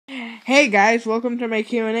Hey guys, welcome to my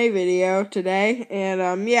Q&A video today, and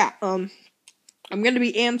I'm going to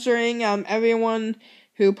be answering everyone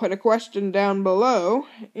who put a question down below,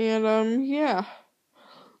 and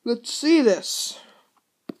let's see this.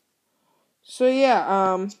 So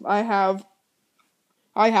I have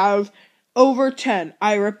over 10.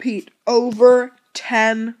 I repeat, over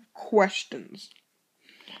 10 questions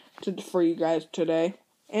for you guys today.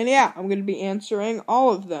 And I'm going to be answering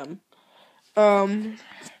all of them.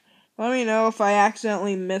 Let me know if I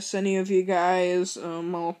accidentally miss any of you guys.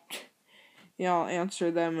 I'll answer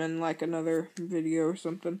them in like another video or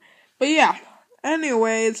something. But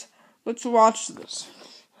anyways, let's watch this.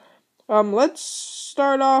 Let's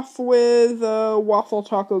start off with Waffle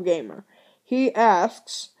Taco Gamer. He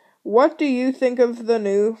asks, what do you think of the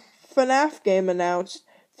new FNAF game announced?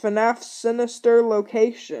 FNAF Sinister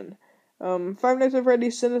Location. Five Nights at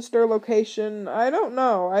Freddy's Sinister Location. I don't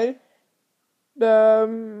know. I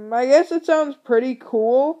guess it sounds pretty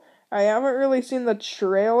cool. I haven't really seen the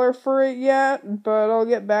trailer for it yet, but I'll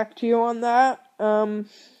get back to you on that. I'll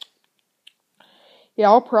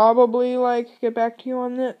probably, get back to you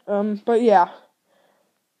on it.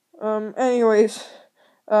 Anyways,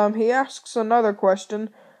 he asks another question.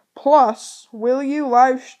 Plus, will you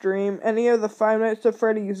live stream any of the Five Nights at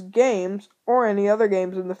Freddy's games, or any other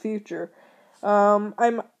games in the future?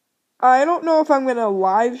 I don't know if I'm gonna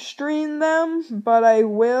live stream them, but I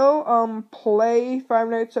will play Five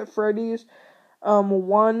Nights at Freddy's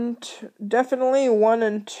definitely 1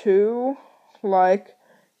 and 2,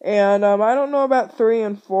 and I don't know about 3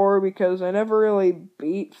 and 4 because I never really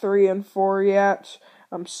beat 3 and 4 yet.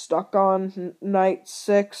 I'm stuck on night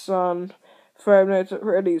 6 on Five Nights at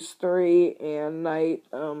Freddy's 3 and night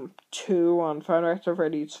 2 on Five Nights at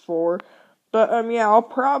Freddy's 4. But, I'll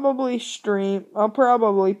probably stream, I'll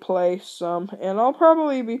probably play some, and I'll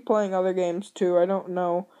probably be playing other games too. I don't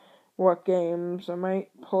know what games I might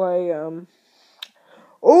play,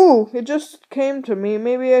 Oh, it just came to me.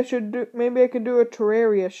 Maybe I could do a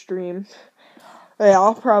Terraria stream. Yeah,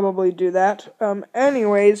 I'll probably do that.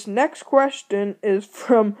 Anyways, next question is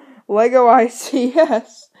from Lego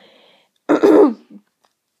ICS.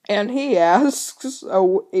 And he asks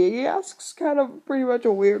kind of pretty much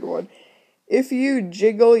a weird one. If you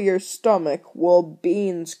jiggle your stomach, will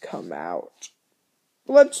beans come out?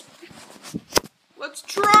 Let's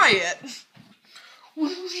try it. Whoa,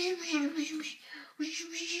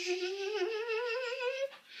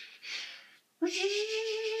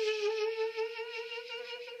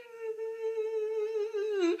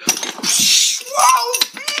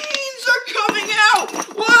 beans are coming out!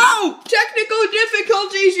 Whoa! Technical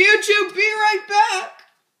difficulties, YouTube, be right back!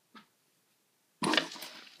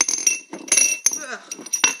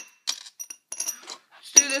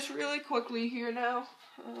 Let's do this really quickly here now.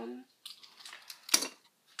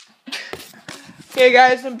 Okay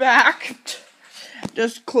guys, I'm back.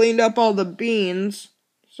 Just cleaned up all the beans.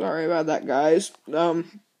 Sorry about that, guys. But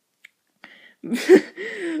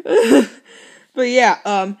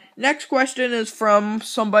next question is from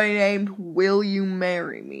somebody named Will You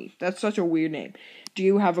Marry Me? That's such a weird name. Do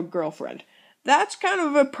you have a girlfriend? That's kind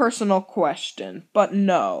of a personal question, but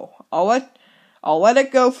no. I'll let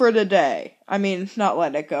it go for today. I mean, not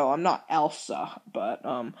let it go. I'm not Elsa, but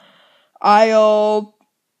I'll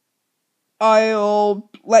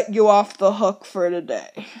let you off the hook for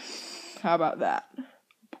today. How about that?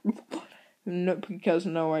 No, because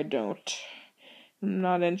no, I don't. I'm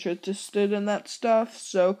not interested in that stuff,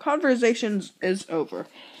 so conversations is over.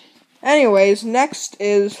 Anyways, next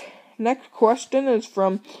question is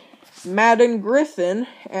from Madden Griffin,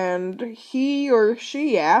 and he or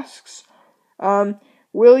she asks,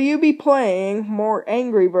 will you be playing more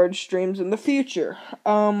Angry Birds streams in the future?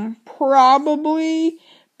 Probably,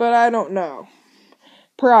 but I don't know.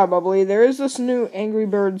 Probably. There is this new Angry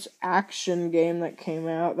Birds action game that came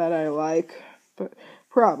out that I like, but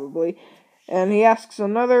probably. And he or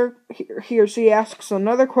she asks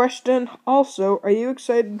another question. Also, are you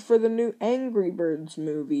excited for the new Angry Birds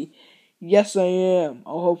movie? Yes, I am.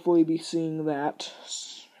 I'll hopefully be seeing that.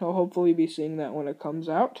 When it comes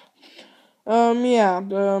out.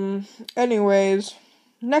 Anyways,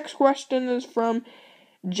 next question is from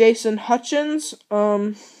Jason Hutchins.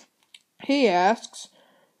 He asks,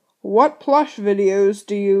 what plush videos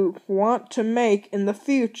do you want to make in the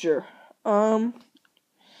future? I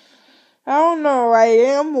don't know. I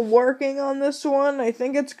am working on this one. I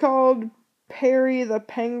think it's called Perry the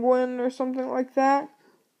Penguin or something like that.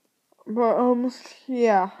 But, I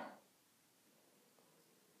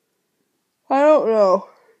don't know.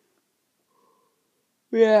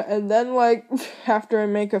 Yeah, and then, like, after I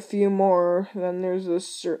make a few more, then there's a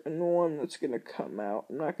certain one that's gonna come out.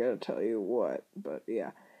 I'm not gonna tell you what, but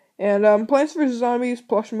yeah. And, Plants vs. Zombies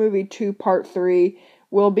Plush Movie 2 Part 3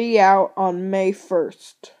 will be out on May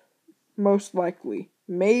 1st. Most likely.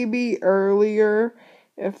 Maybe earlier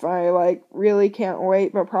if I, like, really can't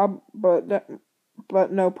wait,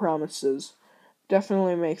 but no promises.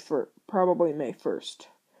 Definitely probably May 1st.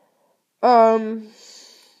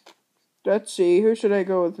 Let's see, who should I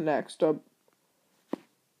go with next?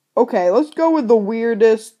 Okay, let's go with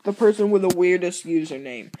the person with the weirdest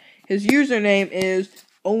username. His username is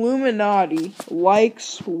Illuminati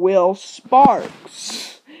likes Will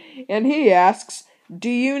Sparks. And he asks, do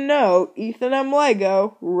you know Ethan M.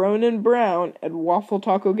 Lego, Ronan Brown, and Waffle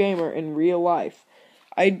Taco Gamer in real life?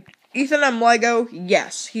 Ethan M. Lego,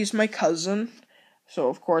 yes, he's my cousin. So,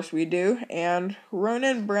 of course, we do. And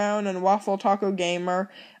Ronan Brown and Waffle Taco Gamer,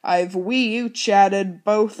 I've Wii U chatted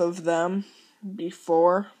both of them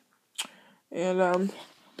before. And,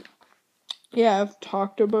 yeah, I've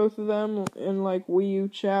talked to both of them in, like, Wii U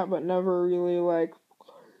chat, but never really, like,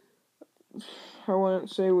 I wouldn't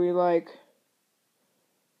say we, like,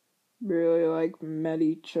 really, like, met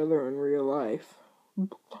each other in real life.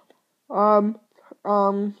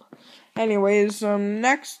 Anyways,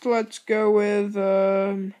 next let's go with,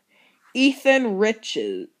 Ethan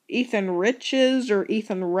Riches. Ethan Riches or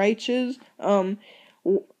Ethan Riches.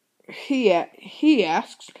 He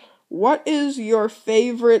asks, what is your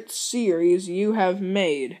favorite series you have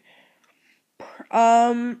made?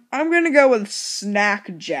 I'm gonna go with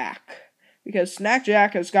Snack Jack. Because Snack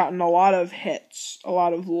Jack has gotten a lot of hits, a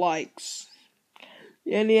lot of likes.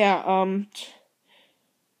 And yeah,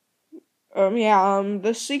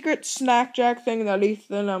 the secret Snack Jack thing that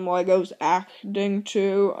Ethan Lego's acting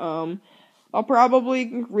to, I'll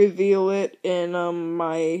probably reveal it in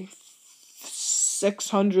my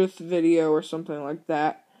 600th video or something like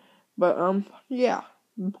that. But yeah.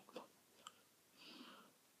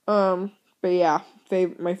 But yeah,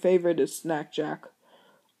 my favorite is Snack Jack.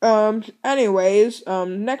 Anyways,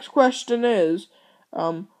 next question is,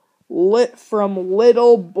 lit from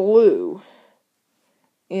Little Blue.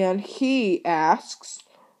 And he asks,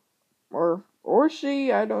 or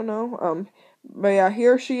she, I don't know, but yeah, he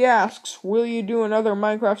or she asks, will you do another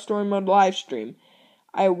Minecraft Story Mode live stream?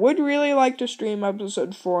 I would really like to stream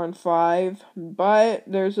episode 4 and 5, but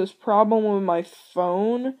there's this problem with my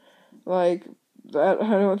phone, like, that I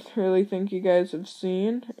don't really think you guys have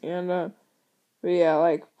seen, and, but yeah,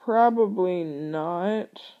 like, probably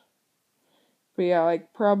not. But yeah,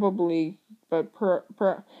 like, probably, but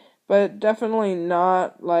definitely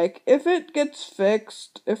not. Like, if it gets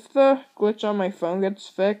fixed, if the glitch on my phone gets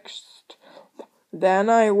fixed, then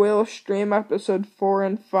I will stream episode 4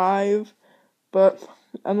 and 5. But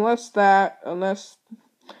unless it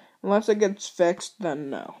gets fixed, then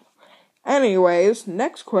no. Anyways,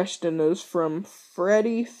 next question is from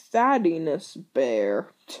Freddy Fattiness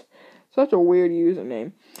Bear. Such a weird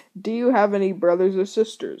username. Do you have any brothers or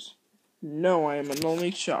sisters? No, I am an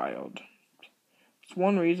only child. It's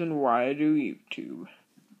one reason why I do YouTube.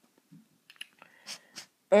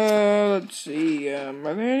 Let's see, are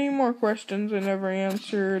there any more questions I never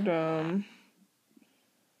answered?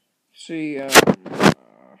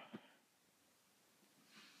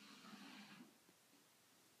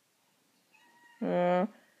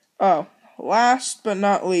 Last but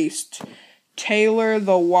not least, Taylor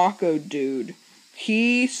the Wacko Dude.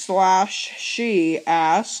 She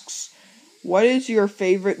asks, what is your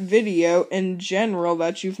favorite video in general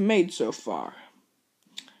that you've made so far?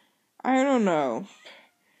 I don't know.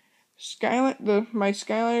 My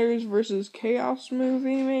Skylanders vs. Chaos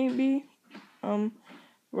movie, maybe?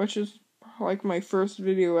 Which is, like, my first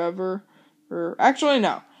video ever. Or, actually,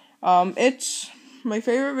 no. It's my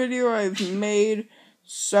favorite video I've made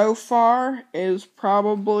so far is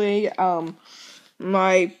probably,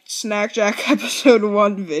 my Snack Jack episode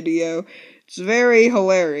 1 video. It's very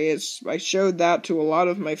hilarious. I showed that to a lot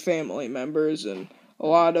of my family members, and a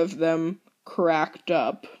lot of them cracked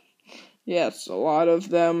up. Yes, a lot of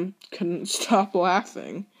them couldn't stop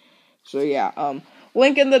laughing. So yeah,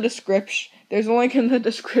 link in the description. There's a link in the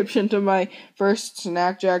description to my first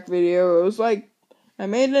Snack Jack video. It was like, I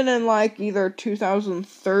made it in like either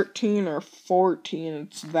 2013 or 14.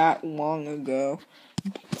 It's that long ago.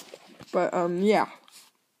 But, yeah.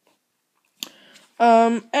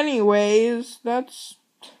 Anyways, that's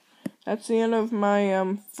the end of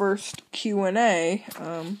my, first Q&A.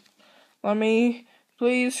 Let me,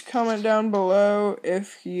 please comment down below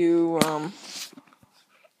if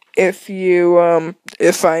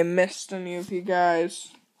I missed any of you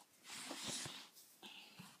guys.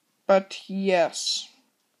 But, yes.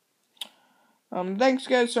 Thanks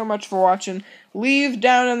guys so much for watching. Leave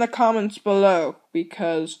down in the comments below,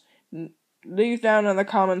 leave down in the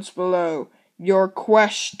comments below your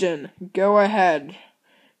question. Go ahead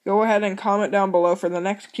and comment down below for the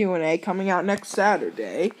next Q&A coming out next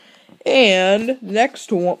Saturday. And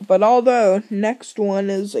next one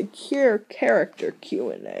is a character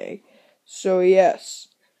Q&A. So yes,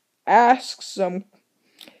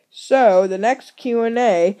 so the next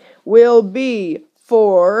Q&A will be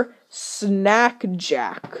for Snack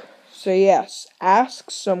Jack. So yes, ask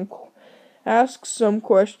some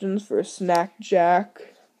questions for Snack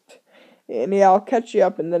Jack. And yeah, I'll catch you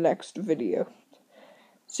up in the next video.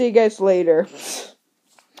 See you guys later.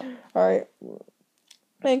 Alright.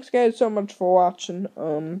 Thanks guys so much for watching.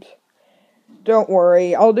 Don't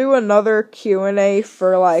worry, I'll do another Q&A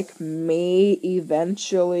for me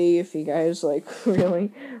eventually if you guys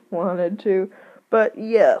really wanted to. But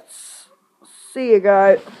yes. See you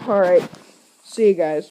guys. Alright. See you guys.